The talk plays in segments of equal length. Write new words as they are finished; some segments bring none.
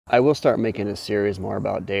I will start making a series more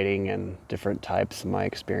about dating and different types, my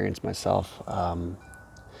experience myself,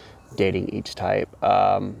 dating each type.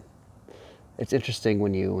 It's interesting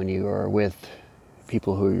when you are with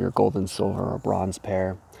people who are your gold and silver or bronze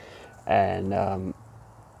pair, and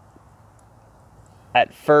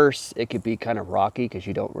at first it could be kind of rocky because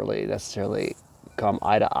you don't really necessarily come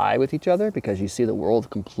eye to eye with each other because you see the world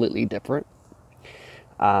completely different.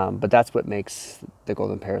 But that's what makes the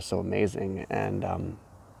golden pair so amazing. And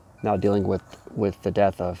now dealing with the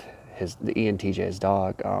death of the ENTJ's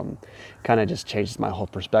dog, kind of just changes my whole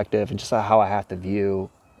perspective and just how I have to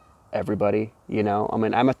view everybody. You know, I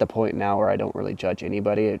mean, I'm at the point now where I don't really judge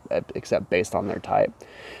anybody except based on their type,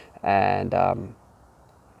 and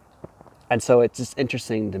so it's just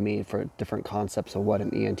interesting to me for different concepts of what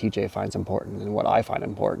an ENTJ finds important and what I find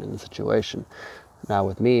important in the situation. Now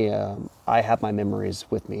with me, I have my memories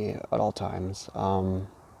with me at all times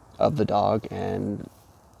of the dog, and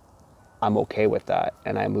I'm okay with that,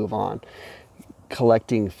 and I move on.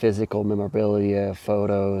 Collecting physical memorabilia,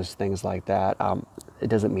 photos, things like that, it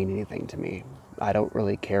doesn't mean anything to me. I don't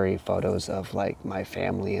really carry photos of like my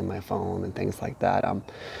family in my phone and things like that.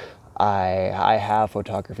 I have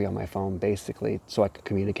photography on my phone basically so I can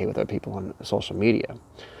communicate with other people on social media.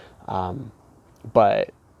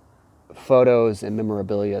 But photos and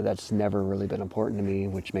memorabilia, that's never really been important to me,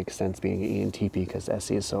 which makes sense being an ENTP because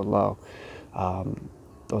SE is so low.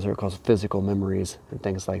 Those are called physical memories and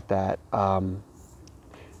things like that. And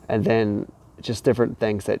then just different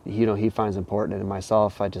things that, he finds important. And in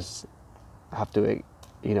myself, I just have to,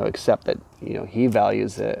 accept that, he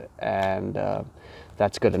values it, and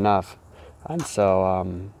that's good enough. And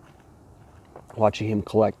so watching him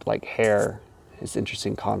collect like hair is an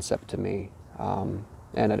interesting concept to me.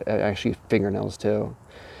 And actually fingernails too.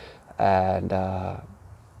 And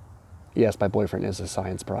yes, my boyfriend is a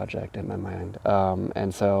science project in my mind.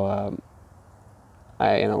 And so I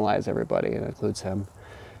analyze everybody, and it includes him.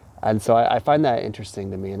 And so I find that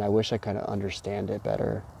interesting to me, and I wish I kind of understand it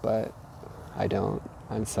better, but I don't.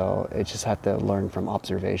 And so I just have to learn from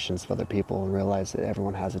observations of other people and realize that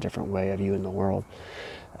everyone has a different way of viewing the world.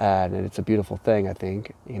 And it's a beautiful thing, I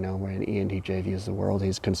think, when an ENTJ views the world,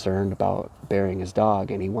 he's concerned about burying his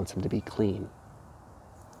dog, and he wants him to be clean.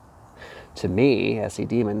 To me, SE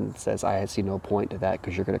Demon says, I see no point to that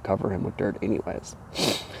because you're going to cover him with dirt anyways.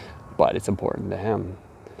 But it's important to him.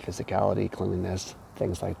 Physicality, cleanliness,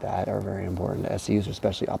 things like that are very important to SEs,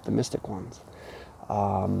 especially optimistic ones.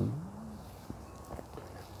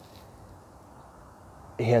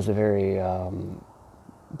 He has a very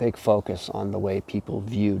big focus on the way people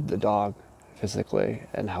viewed the dog physically,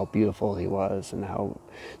 and how beautiful he was, and how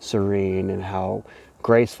serene and how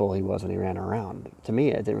graceful he was when he ran around. To me,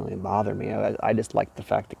 it didn't really bother me. I just liked the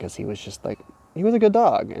fact because he was just like, he was a good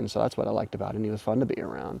dog, and so that's what I liked about him. He was fun to be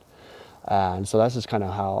around. And so that's just kind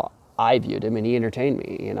of how I viewed him, and he entertained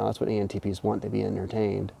me. That's what ENTPs want, to be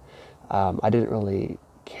entertained. I didn't really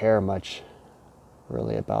care much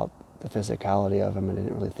really about the physicality of him. I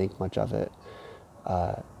didn't really think much of it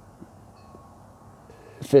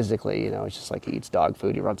physically. It's just like he eats dog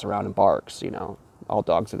food, he runs around and barks. All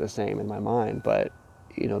dogs are the same in my mind, but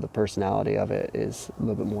the personality of it is a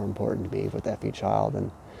little bit more important to me with FE Child,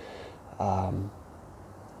 and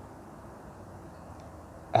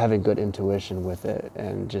having good intuition with it,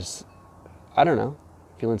 and just, I don't know,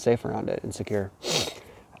 feeling safe around it and secure.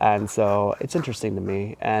 And so it's interesting to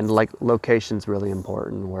me, and like location's really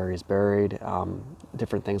important, where he's buried.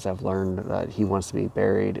 Different things I've learned, that he wants to be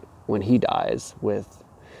buried when he dies with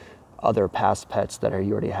other past pets that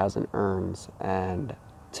he already has in urns. And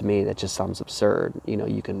to me, that just sounds absurd.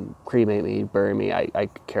 You can cremate me, bury me, I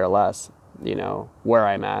care less. Where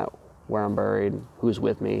I'm at, where I'm buried, who's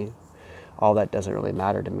with me, all that doesn't really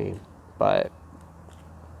matter to me. But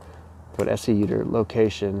SE user,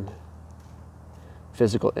 location,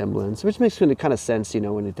 physical emblems, which makes kind of sense,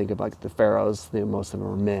 when you think about the pharaohs. Most of them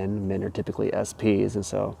are men. Men are typically SPs, and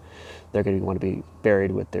so they're going to want to be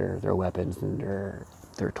buried with their weapons and their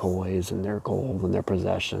toys and their gold and their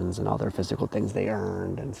possessions and all their physical things they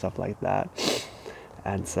earned and stuff like that.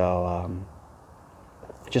 And so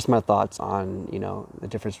just my thoughts on the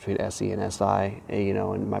difference between SE and SI,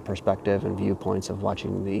 and my perspective and viewpoints of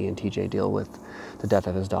watching the ENTJ deal with the death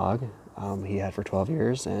of his dog he had for 12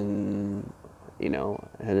 years, and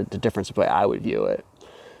and the difference of the way I would view it.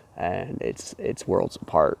 And it's worlds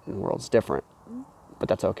apart and worlds different, but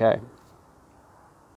that's okay.